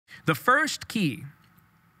The first key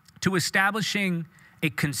to establishing a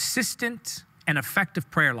consistent and effective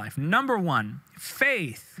prayer life, number one,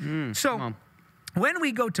 faith. So when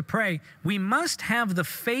we go to pray, we must have the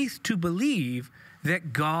faith to believe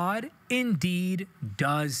that God indeed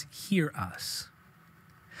does hear us.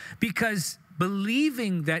 Because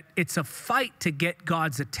believing that it's a fight to get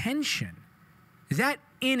God's attention, that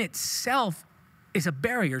in itself is a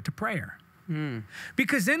barrier to prayer.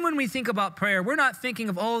 Because then when we think about prayer, we're not thinking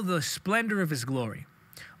of, oh, the splendor of his glory.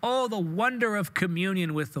 Oh, the wonder of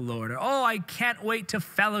communion with the Lord. Or, oh, I can't wait to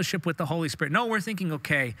fellowship with the Holy Spirit. No, we're thinking,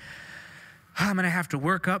 okay, I'm going to have to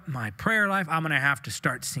work up my prayer life. I'm going to have to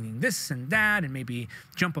start singing this and that and maybe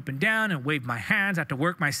jump up and down and wave my hands. I have to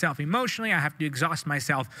work myself emotionally. I have to exhaust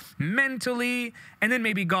myself mentally. And then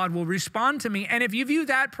maybe God will respond to me. And if you view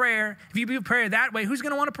that prayer, if you view prayer that way, who's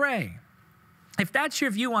going to want to pray? If that's your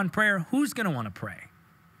view on prayer, who's going to want to pray?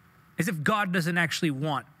 As if God doesn't actually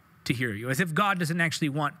want to hear you, as if God doesn't actually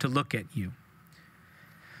want to look at you.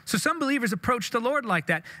 So some believers approach the Lord like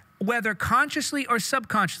that, whether consciously or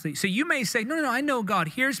subconsciously. So you may say, no, I know God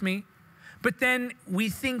hears me. But then we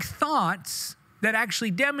think thoughts that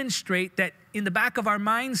actually demonstrate that in the back of our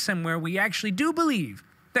minds somewhere, we actually do believe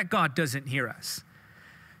that God doesn't hear us.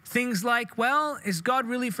 Things like, well, is God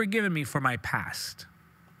really forgiven me for my past?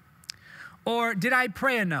 Or did I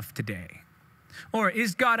pray enough today? Or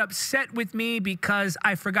is God upset with me because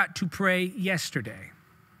I forgot to pray yesterday?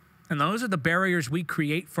 And those are the barriers we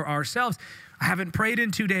create for ourselves. I haven't prayed in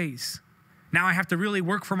 2 days. Now I have to really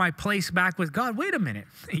work for my place back with God. Wait a minute.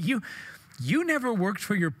 You never worked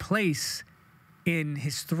for your place in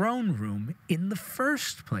his throne room in the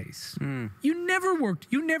first place. You never worked.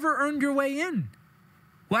 You never earned your way in.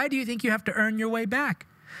 Why do you think you have to earn your way back?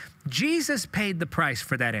 Jesus paid the price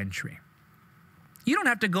for that entry. You don't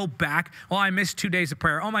have to go back. Oh, I missed 2 days of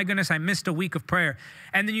prayer. Oh my goodness, I missed a week of prayer.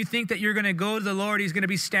 And then you think that you're going to go to the Lord. He's going to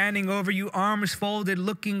be standing over you, arms folded,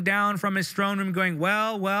 looking down from his throne room going,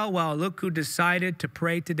 well, look who decided to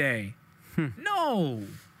pray today. No,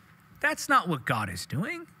 that's not what God is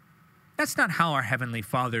doing. That's not how our Heavenly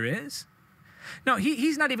Father is. No,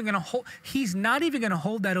 he's not even going to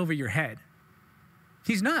hold that over your head.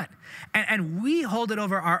 He's not. And we hold it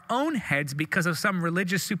over our own heads because of some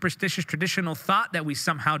religious, superstitious, traditional thought that we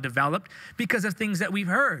somehow developed because of things that we've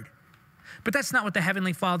heard. But that's not what the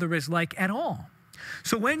Heavenly Father is like at all.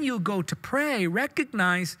 So when you go to pray,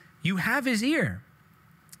 recognize you have his ear.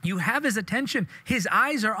 You have his attention. His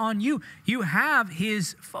eyes are on you. You have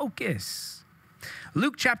his focus.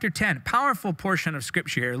 Luke chapter 10, powerful portion of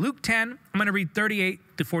scripture here. Luke 10, I'm going to read 38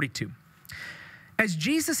 to 42. As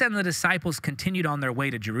Jesus and the disciples continued on their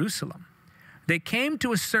way to Jerusalem, they came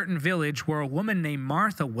to a certain village where a woman named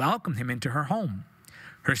Martha welcomed him into her home.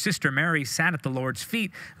 Her sister Mary sat at the Lord's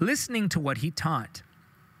feet, listening to what he taught.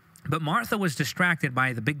 But Martha was distracted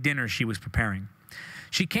by the big dinner she was preparing.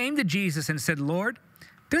 She came to Jesus and said, Lord,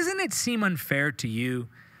 doesn't it seem unfair to you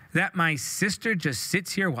that my sister just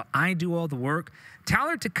sits here while I do all the work? Tell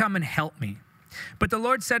her to come and help me. But the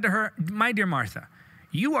Lord said to her, my dear Martha,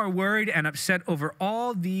 you are worried and upset over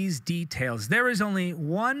all these details. There is only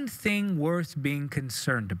one thing worth being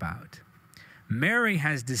concerned about. Mary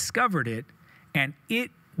has discovered it, and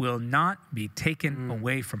it will not be taken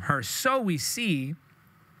away from her. So we see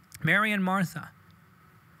Mary and Martha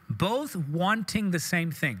both wanting the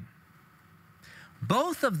same thing.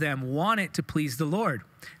 Both of them wanted to please the Lord.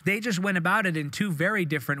 They just went about it in two very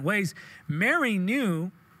different ways. Mary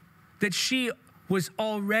knew that she was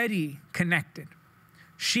already connected.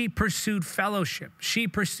 She pursued fellowship. She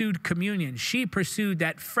pursued communion. She pursued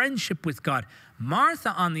that friendship with God.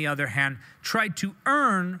 Martha, on the other hand, tried to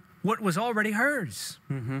earn what was already hers.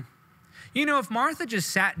 You know, if Martha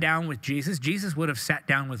just sat down with Jesus, Jesus would have sat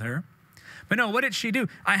down with her. But no, what did she do?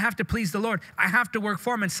 I have to please the Lord. I have to work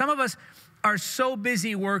for him. And some of us are so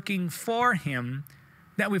busy working for him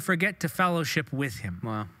that we forget to fellowship with him.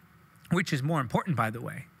 Wow. Which is more important, by the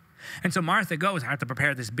way. And so Martha goes, I have to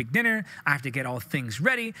prepare this big dinner. I have to get all things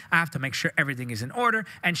ready. I have to make sure everything is in order.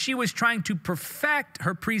 And she was trying to perfect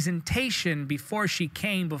her presentation before she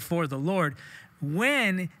came before the Lord,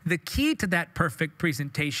 when the key to that perfect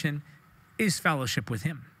presentation is fellowship with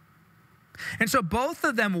him. And so both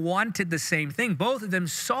of them wanted the same thing. Both of them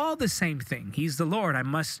saw the same thing. He's the Lord. I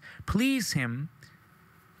must please him.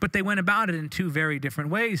 But they went about it in two very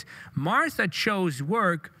different ways. Martha chose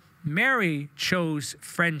work. Mary chose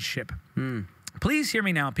friendship. Please hear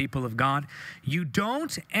me now, people of God. You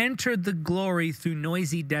don't enter the glory through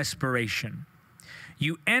noisy desperation.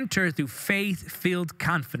 You enter through faith-filled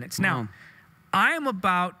confidence. Now, I am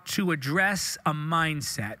about to address a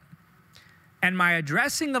mindset And my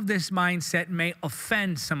addressing of this mindset may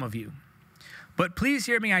offend some of you. But please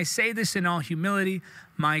hear me, I say this in all humility.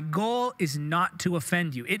 My goal is not to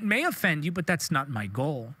offend you. It may offend you, but that's not my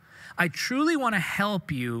goal. I truly want to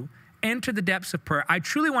help you enter the depths of prayer. I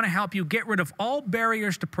truly want to help you get rid of all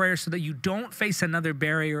barriers to prayer so that you don't face another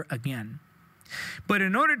barrier again. But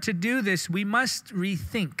in order to do this, we must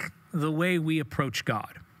rethink the way we approach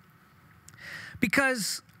God.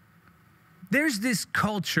 Because there's this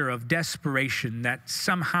culture of desperation that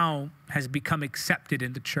somehow has become accepted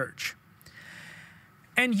in the church.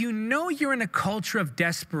 And you know you're in a culture of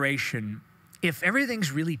desperation if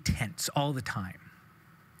everything's really tense all the time.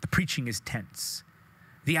 The preaching is tense.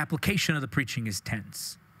 The application of the preaching is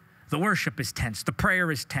tense. The worship is tense. The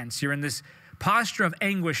prayer is tense. You're in this posture of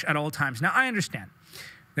anguish at all times. Now, I understand.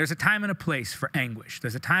 There's a time and a place for anguish.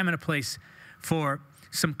 There's a time and a place for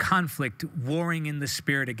some conflict, warring in the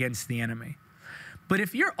spirit against the enemy. But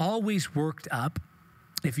if you're always worked up,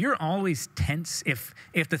 if you're always tense, if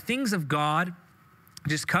the things of God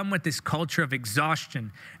just come with this culture of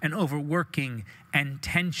exhaustion and overworking and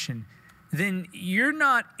tension, then you're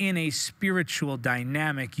not in a spiritual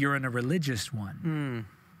dynamic, you're in a religious one.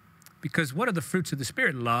 Because what are the fruits of the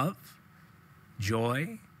Spirit? Love,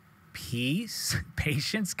 joy, peace,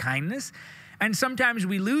 patience, kindness. And sometimes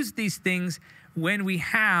we lose these things when we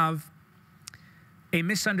have a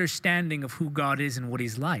misunderstanding of who God is and what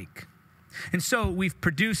he's like. And so we've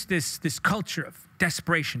produced this culture of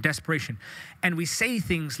desperation. And we say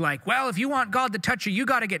things like, well, if you want God to touch you, you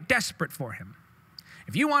got to get desperate for him.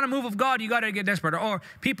 If you want a move of God, you got to get desperate. Or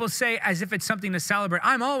people say as if it's something to celebrate,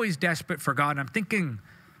 I'm always desperate for God. And I'm thinking,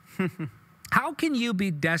 how can you be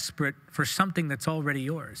desperate for something that's already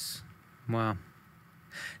yours? Wow.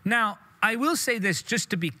 Now, I will say this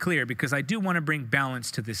just to be clear, because I do want to bring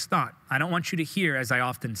balance to this thought. I don't want you to hear, as I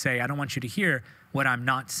often say, I don't want you to hear what I'm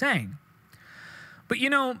not saying. But you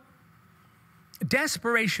know,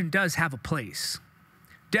 desperation does have a place.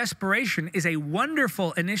 Desperation is a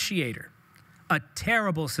wonderful initiator, a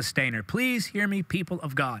terrible sustainer. Please hear me, people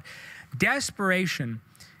of God. Desperation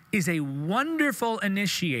is a wonderful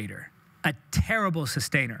initiator, a terrible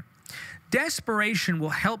sustainer. Desperation will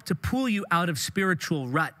help to pull you out of spiritual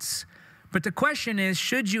ruts. But the question is,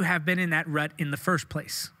 should you have been in that rut in the first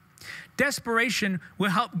place? Desperation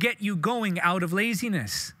will help get you going out of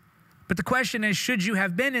laziness. But the question is, should you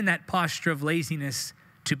have been in that posture of laziness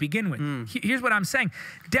to begin with? Here's what I'm saying.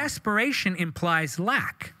 Desperation implies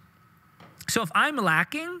lack. So if I'm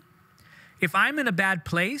lacking, if I'm in a bad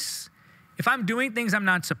place, if I'm doing things I'm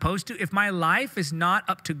not supposed to, if my life is not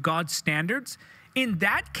up to God's standards, in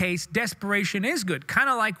that case, desperation is good. Kind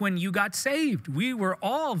of like when you got saved. We were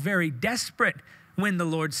all very desperate when the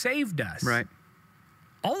Lord saved us. Right.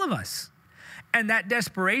 All of us. And that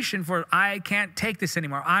desperation for, I can't take this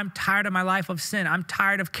anymore. I'm tired of my life of sin. I'm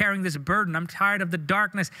tired of carrying this burden. I'm tired of the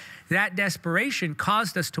darkness. That desperation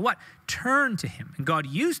caused us to what? Turn to him. And God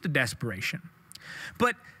used the desperation.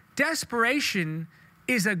 But desperation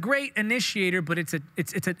is a great initiator, but it's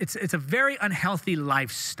a very unhealthy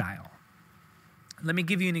lifestyle. Let me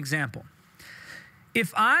give you an example.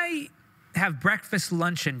 If I have breakfast,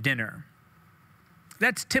 lunch, and dinner,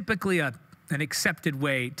 that's typically an accepted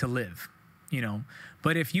way to live, you know.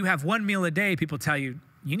 But if you have one meal a day, people tell you,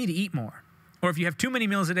 you need to eat more. Or if you have too many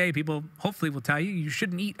meals a day, people hopefully will tell you, you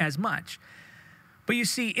shouldn't eat as much. But you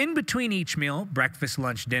see, in between each meal, breakfast,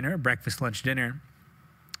 lunch, dinner,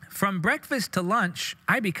 from breakfast to lunch,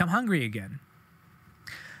 I become hungry again.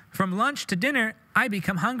 From lunch to dinner, I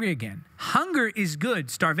become hungry again. Hunger is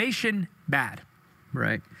good. Starvation, bad.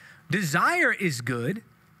 Right. Desire is good.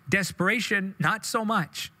 Desperation, not so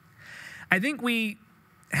much. I think we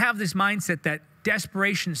have this mindset that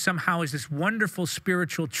desperation somehow is this wonderful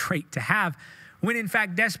spiritual trait to have, when in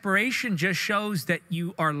fact desperation just shows that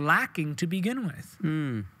you are lacking to begin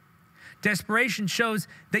with. Desperation shows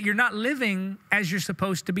that you're not living as you're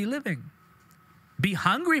supposed to be living. Be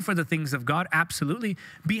hungry for the things of God, absolutely.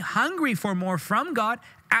 Be hungry for more from God,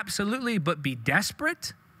 absolutely. But be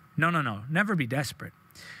desperate? No, never be desperate.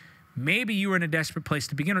 Maybe you were in a desperate place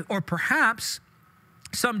to begin with, or perhaps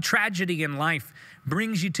some tragedy in life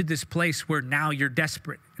brings you to this place where now you're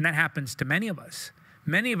desperate. And that happens to many of us.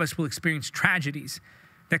 Many of us will experience tragedies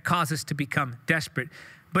that cause us to become desperate.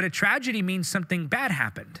 But a tragedy means something bad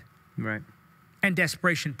happened. Right. And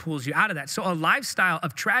desperation pulls you out of that. So a lifestyle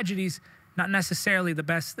of tragedies, not necessarily the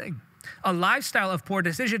best thing. A lifestyle of poor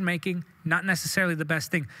decision-making, not necessarily the best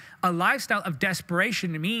thing. A lifestyle of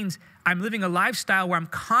desperation means I'm living a lifestyle where I'm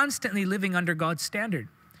constantly living under God's standard.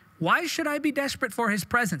 Why should I be desperate for his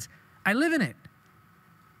presence? I live in it.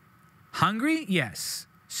 Hungry? Yes.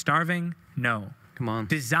 Starving? No. Come on.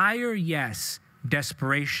 Desire, yes.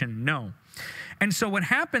 Desperation, no. And so what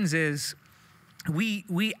happens is we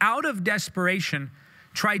out of desperation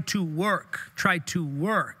try to work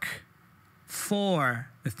for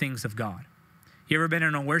the things of God. You ever been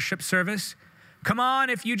in a worship service? Come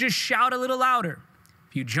on, if you just shout a little louder,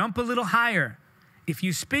 if you jump a little higher, if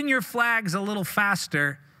you spin your flags a little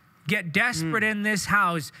faster, get desperate in this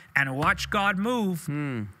house and watch God move.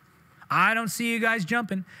 I don't see you guys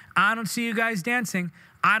jumping. I don't see you guys dancing.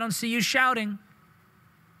 I don't see you shouting.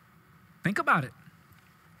 Think about it.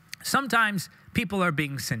 Sometimes people are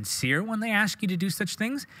being sincere when they ask you to do such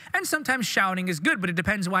things, and sometimes shouting is good, but it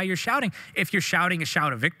depends why you're shouting. If you're shouting a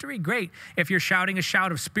shout of victory, great. If you're shouting a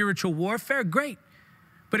shout of spiritual warfare, great.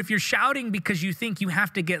 But if you're shouting because you think you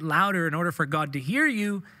have to get louder in order for God to hear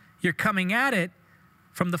you, you're coming at it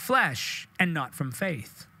from the flesh and not from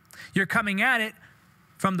faith. You're coming at it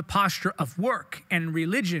from the posture of work and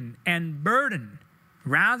religion and burden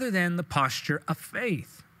rather than the posture of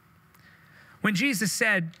faith. When Jesus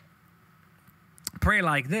said, pray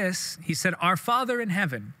like this, he said, our Father in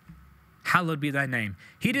heaven, hallowed be thy name.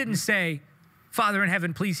 He didn't say, Father in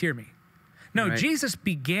heaven, please hear me. No, right. Jesus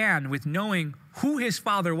began with knowing who his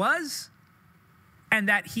Father was and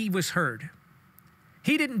that he was heard.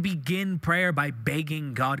 He didn't begin prayer by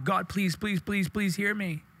begging God, God, please, please, please, please hear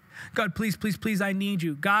me. God, please, please, please, I need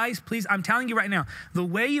you. Guys, please, I'm telling you right now, the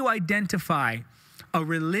way you identify a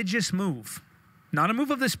religious move, not a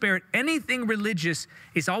move of the Spirit, anything religious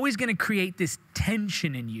is always going to create this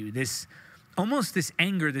tension in you, this almost this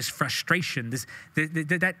anger, this frustration,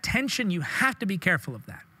 that tension. You have to be careful of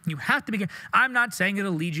that. You have to be careful. I'm not saying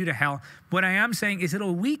it'll lead you to hell. What I am saying is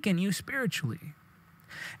it'll weaken you spiritually.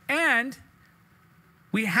 And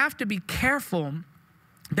we have to be careful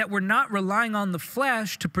that we're not relying on the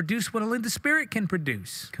flesh to produce what only the Spirit can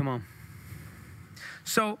produce. Come on.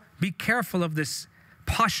 So be careful of this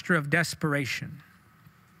posture of desperation.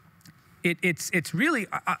 It's really,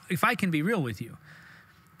 if I can be real with you,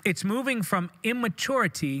 it's moving from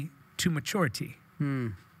immaturity to maturity.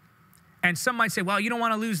 And some might say, well, you don't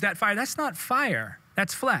want to lose that fire. That's not fire.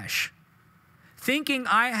 That's flesh. Thinking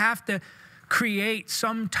I have to create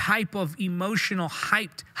some type of emotional,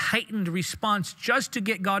 heightened response just to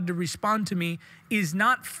get God to respond to me is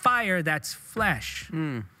not fire, that's flesh.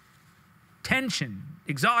 Tension,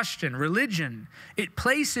 exhaustion, religion. It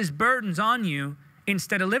places burdens on you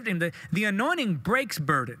instead of lifting them. The anointing breaks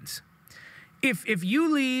burdens. If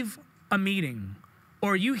you leave a meeting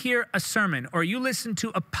or you hear a sermon or you listen to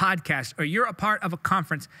a podcast or you're a part of a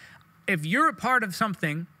conference, if you're a part of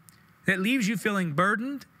something that leaves you feeling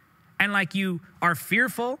burdened and like you are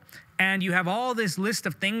fearful and you have all this list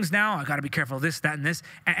of things now, I got to be careful of this, that, and this,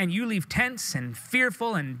 and you leave tense and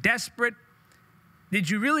fearful and desperate, did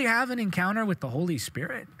you really have an encounter with the Holy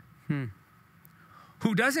Spirit?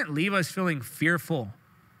 Who doesn't leave us feeling fearful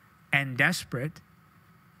and desperate.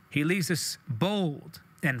 He leaves us bold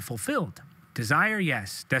and fulfilled. Desire,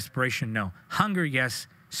 yes. Desperation, no. Hunger, yes.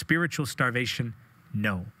 Spiritual starvation,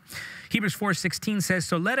 no. Hebrews 4:16 says,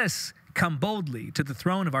 so let us come boldly to the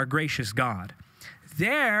throne of our gracious God.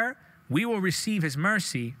 There we will receive his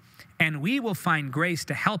mercy and we will find grace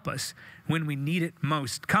to help us when we need it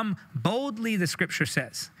most. Come boldly, the scripture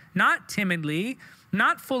says. Not timidly,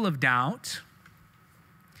 not full of doubt.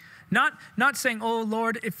 Not saying, oh,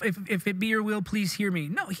 Lord, if it be your will, please hear me.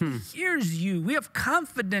 No, he hears you. We have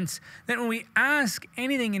confidence that when we ask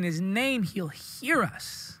anything in his name, he'll hear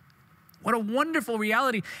us. What a wonderful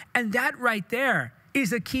reality. And that right there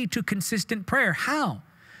is a key to consistent prayer. How?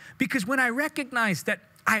 Because when I recognize that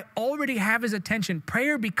I already have his attention,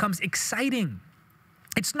 prayer becomes exciting.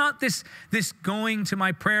 It's not this going to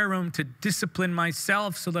my prayer room to discipline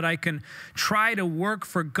myself so that I can try to work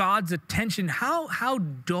for God's attention. How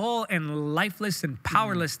dull and lifeless and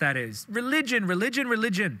powerless that is.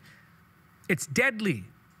 Religion. It's deadly.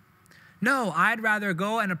 No, I'd rather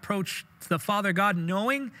go and approach the Father God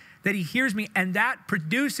knowing that he hears me, and that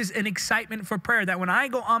produces an excitement for prayer, that when I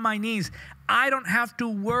go on my knees, I don't have to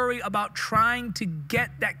worry about trying to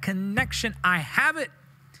get that connection. I have it.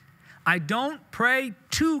 I don't pray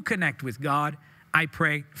to connect with God. I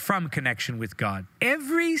pray from connection with God.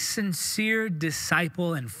 Every sincere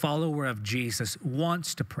disciple and follower of Jesus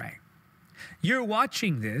wants to pray. You're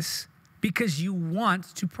watching this because you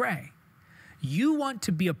want to pray. You want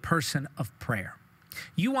to be a person of prayer.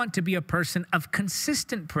 You want to be a person of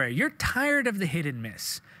consistent prayer. You're tired of the hit and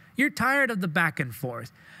miss. You're tired of the back and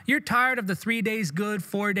forth. You're tired of the 3 days good,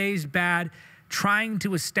 4 days bad, trying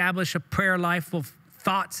to establish a prayer life of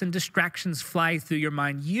thoughts and distractions fly through your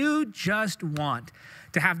mind. You just want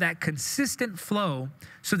to have that consistent flow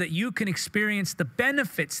so that you can experience the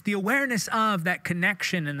benefits, the awareness of that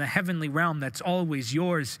connection in the heavenly realm that's always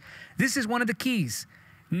yours. This is one of the keys.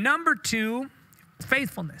 Number 2,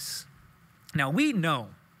 faithfulness. Now, we know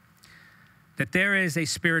that there is a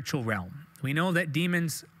spiritual realm. We know that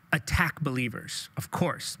demons attack believers, of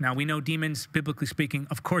course. Now, we know demons, biblically speaking,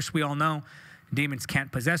 of course, we all know demons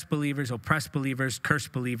can't possess believers, oppress believers, curse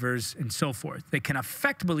believers, and so forth. They can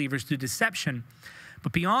affect believers through deception.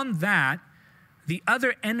 But beyond that, the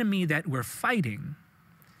other enemy that we're fighting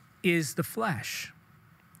is the flesh.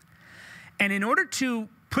 And in order to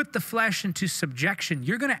put the flesh into subjection,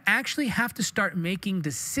 you're going to actually have to start making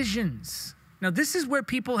decisions. Now, this is where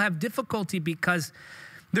people have difficulty because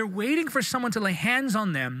they're waiting for someone to lay hands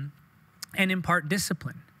on them and impart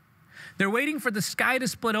discipline. They're waiting for the sky to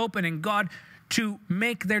split open and God to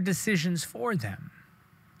make their decisions for them.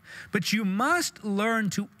 But you must learn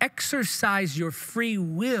to exercise your free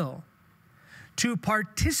will to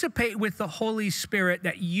participate with the Holy Spirit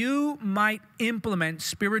that you might implement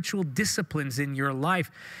spiritual disciplines in your life.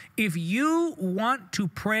 If you want to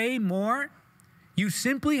pray more, you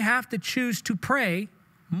simply have to choose to pray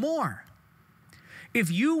more. If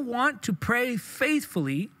you want to pray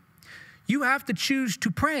faithfully, you have to choose to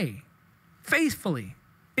pray faithfully.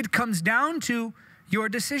 It comes down to your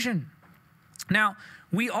decision. Now,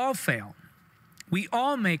 we all fail. We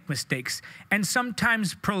all make mistakes, and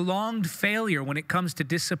sometimes prolonged failure when it comes to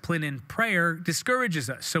discipline in prayer discourages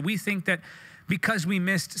us. So we think that because we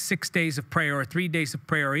missed 6 days of prayer or 3 days of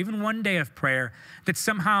prayer or even 1 day of prayer, that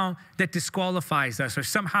somehow that disqualifies us, or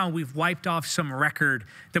somehow we've wiped off some record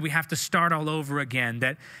that we have to start all over again,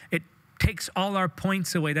 that it takes all our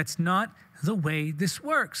points away. That's not the way this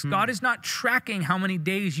works. God is not tracking how many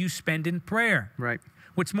days you spend in prayer. Right.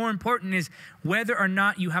 What's more important is whether or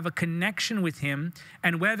not you have a connection with him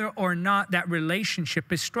and whether or not that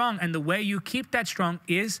relationship is strong. And the way you keep that strong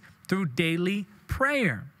is through daily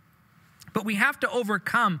prayer. But we have to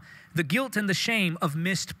overcome the guilt and the shame of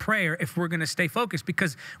missed prayer if we're going to stay focused,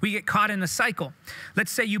 because we get caught in a cycle.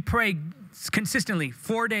 Let's say you pray consistently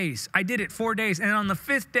 4 days. I did it 4 days. And on the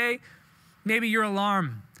 5th day, maybe your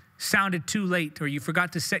alarm sounded too late, or you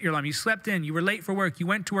forgot to set your alarm. You slept in, you were late for work, you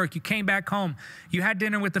went to work, you came back home, you had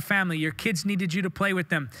dinner with the family, your kids needed you to play with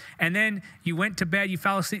them, and then you went to bed, you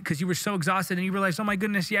fell asleep because you were so exhausted, and you realized, oh my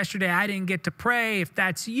goodness, yesterday I didn't get to pray. If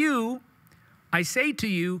that's you, I say to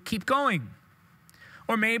you, keep going.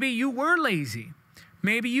 Or maybe you were lazy.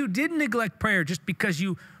 Maybe you did neglect prayer just because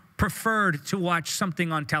you preferred to watch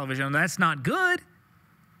something on television. That's not good.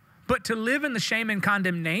 But to live in the shame and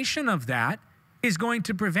condemnation of that is going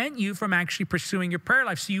to prevent you from actually pursuing your prayer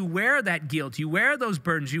life. So you wear that guilt, you wear those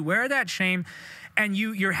burdens, you wear that shame, and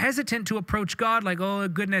you're hesitant to approach God like, oh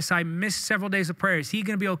goodness, I missed several days of prayer. Is he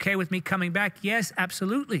going to be okay with me coming back? Yes,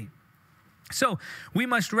 absolutely. So we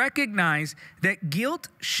must recognize that guilt,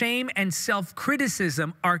 shame, and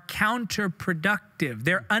self-criticism are counterproductive.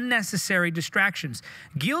 They're unnecessary distractions.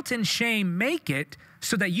 Guilt and shame make it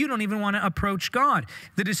so that you don't even want to approach God.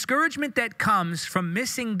 The discouragement that comes from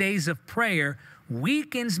missing days of prayer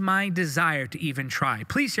weakens my desire to even try.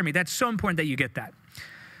 Please hear me. That's so important that you get that.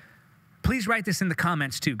 Please write this in the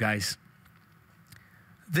comments too, guys.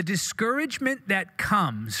 The discouragement that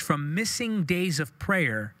comes from missing days of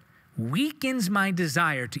prayer weakens my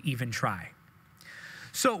desire to even try.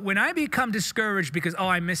 So when I become discouraged because, oh,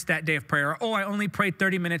 I missed that day of prayer, or, oh, I only prayed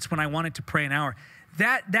 30 minutes when I wanted to pray an hour,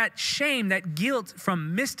 that shame, that guilt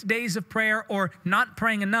from missed days of prayer or not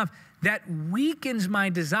praying enough, that weakens my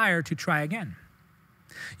desire to try again.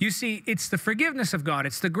 You see, it's the forgiveness of God,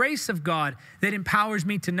 it's the grace of God that empowers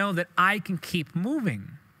me to know that I can keep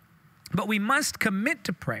moving. But we must commit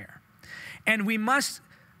to prayer, and we must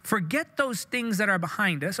forget those things that are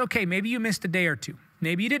behind us. Okay, maybe you missed a day or two.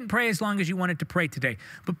 Maybe you didn't pray as long as you wanted to pray today,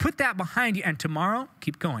 but put that behind you, and tomorrow,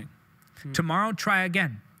 keep going. Tomorrow, try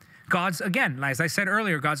again. God's, again, as I said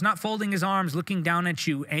earlier, God's not folding his arms, looking down at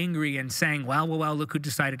you, angry and saying, well, look who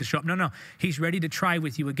decided to show up. No, he's ready to try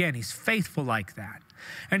with you again. He's faithful like that.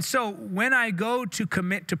 And so when I go to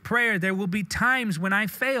commit to prayer, there will be times when I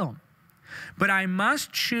fail. But I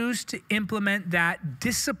must choose to implement that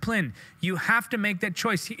discipline. You have to make that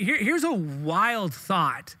choice. Here's a wild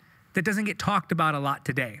thought that doesn't get talked about a lot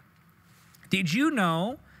today. Did you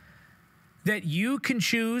know that you can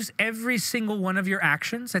choose every single one of your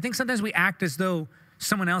actions? I think sometimes we act as though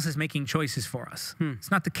someone else is making choices for us. It's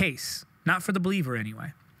not the case, not for the believer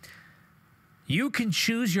anyway. You can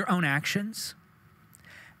choose your own actions,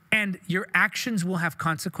 and your actions will have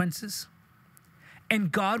consequences.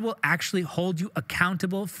 And God will actually hold you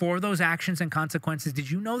accountable for those actions and consequences. Did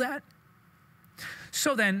you know that?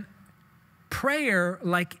 So then, prayer,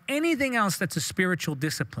 like anything else that's a spiritual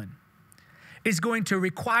discipline, is going to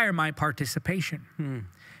require my participation.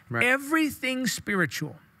 Right. Everything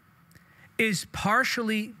spiritual is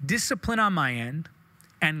partially discipline on my end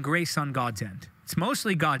and grace on God's end. It's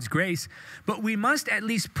mostly God's grace, but we must at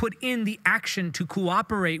least put in the action to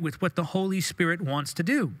cooperate with what the Holy Spirit wants to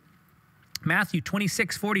do. Matthew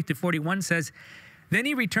 26:40-41 says, "Then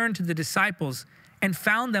he returned to the disciples and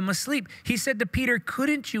found them asleep. He said to Peter,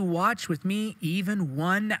 'Couldn't you watch with me even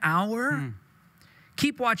 1 hour?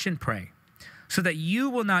 Keep watch and pray, so that you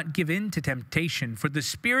will not give in to temptation, for the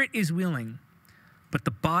spirit is willing, but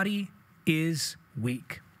the body is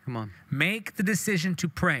weak.'" Come on. Make the decision to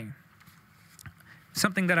pray.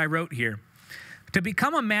 Something that I wrote here. To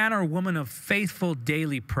become a man or woman of faithful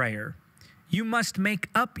daily prayer, you must make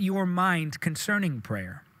up your mind concerning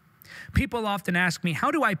prayer. People often ask me,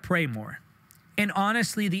 how do I pray more? And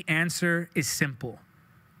honestly, the answer is simple.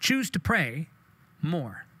 Choose to pray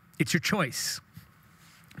more. It's your choice.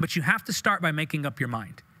 But you have to start by making up your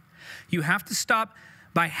mind. You have to stop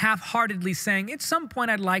by half-heartedly saying, at some point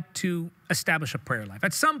I'd like to establish a prayer life.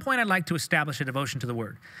 At some point I'd like to establish a devotion to the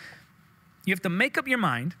Word. You have to make up your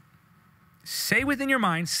mind, say within your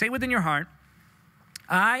mind, say within your heart,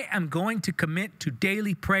 I am going to commit to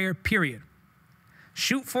daily prayer, period.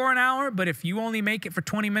 Shoot for an hour, but if you only make it for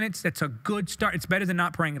 20 minutes, that's a good start. It's better than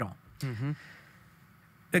not praying at all.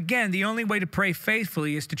 Again, the only way to pray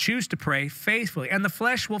faithfully is to choose to pray faithfully, and the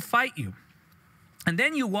flesh will fight you. And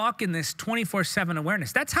then you walk in this 24/7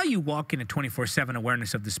 awareness. That's how you walk in a 24/7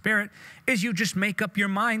 awareness of the Spirit, is you just make up your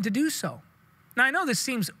mind to do so. Now, I know this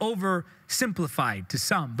seems oversimplified to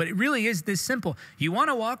some, but it really is this simple. You want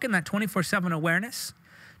to walk in that 24/7 awareness?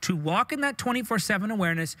 To walk in that 24/7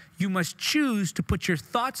 awareness, you must choose to put your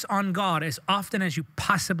thoughts on God as often as you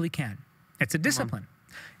possibly can. It's a discipline.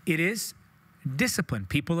 It is discipline.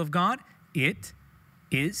 People of God, it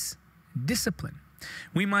is discipline.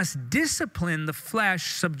 We must discipline the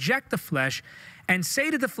flesh, subject the flesh, and say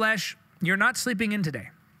to the flesh, you're not sleeping in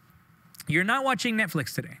today. You're not watching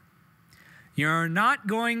Netflix today. You're not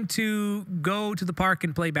going to go to the park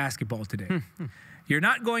and play basketball today. You're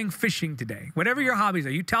not going fishing today. Whatever your hobbies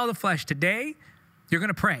are, you tell the flesh, today, you're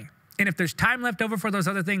going to pray. And if there's time left over for those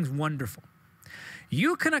other things, wonderful.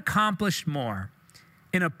 You can accomplish more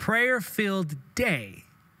in a prayer-filled day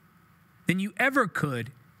than you ever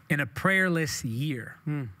could in a prayerless year.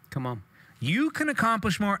 Come on. You can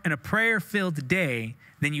accomplish more in a prayer-filled day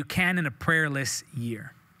than you can in a prayerless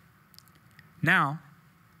year. Now,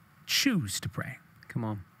 choose to pray. Come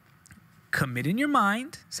on. Commit in your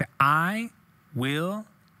mind. Say, I will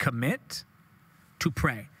commit to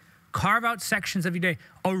pray. Carve out sections of your day.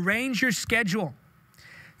 Arrange your schedule.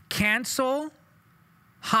 Cancel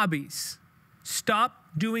hobbies.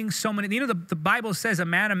 Stop doing so many. You know, the Bible says a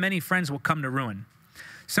man of many friends will come to ruin.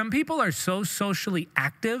 Some people are so socially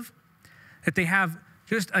active that they have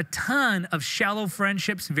just a ton of shallow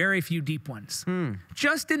friendships, very few deep ones.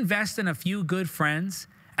 Just invest in a few good friends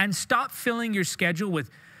and stop filling your schedule with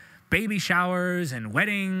baby showers and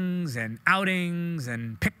weddings and outings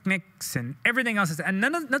and picnics and everything else. And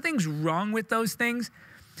nothing's wrong with those things.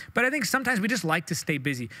 But I think sometimes we just like to stay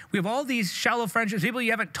busy. We have all these shallow friendships, people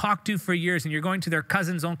you haven't talked to for years, and you're going to their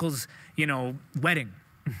cousin's, uncle's, wedding.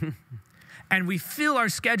 And we fill our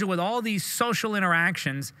schedule with all these social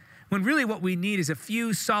interactions when really what we need is a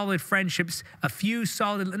few solid friendships, a few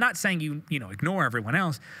solid, not saying you ignore everyone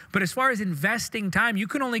else, but as far as investing time, you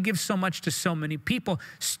can only give so much to so many people.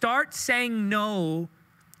 Start saying no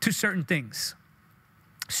to certain things.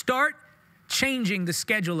 Start changing the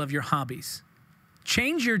schedule of your hobbies.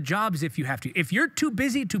 Change your jobs if you have to. If you're too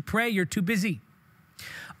busy to pray, you're too busy.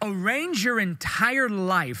 Arrange your entire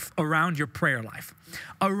life around your prayer life.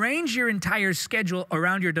 Arrange your entire schedule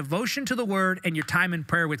around your devotion to the Word and your time in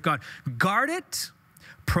prayer with God. Guard it,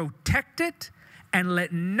 protect it, and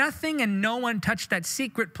let nothing and no one touch that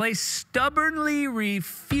secret place. Stubbornly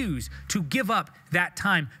refuse to give up that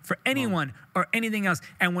time for anyone or anything else.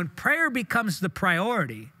 And when prayer becomes the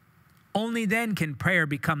priority, only then can prayer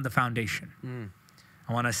become the foundation.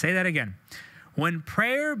 I want to say that again. When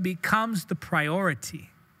prayer becomes the priority,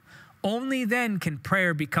 only then can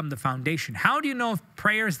prayer become the foundation. How do you know if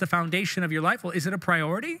prayer is the foundation of your life? Well, is it a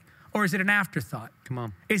priority or is it an afterthought? Come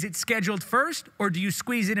on. Is it scheduled first or do you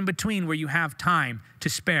squeeze it in between where you have time to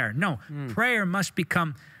spare? No, prayer must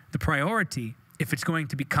become the priority if it's going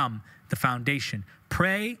to become the foundation.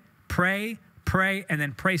 Pray, pray, pray, and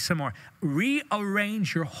then pray some more.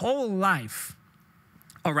 Rearrange your whole life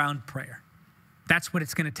around prayer. That's what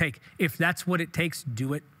it's going to take. If that's what it takes,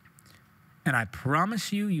 do it. And I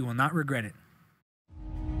promise you, you will not regret it.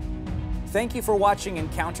 Thank you for watching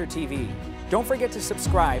Encounter TV. Don't forget to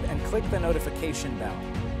subscribe and click the notification bell.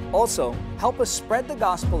 Also, help us spread the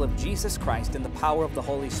gospel of Jesus Christ in the power of the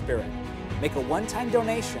Holy Spirit. Make a one-time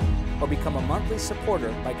donation or become a monthly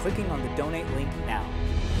supporter by clicking on the donate link now.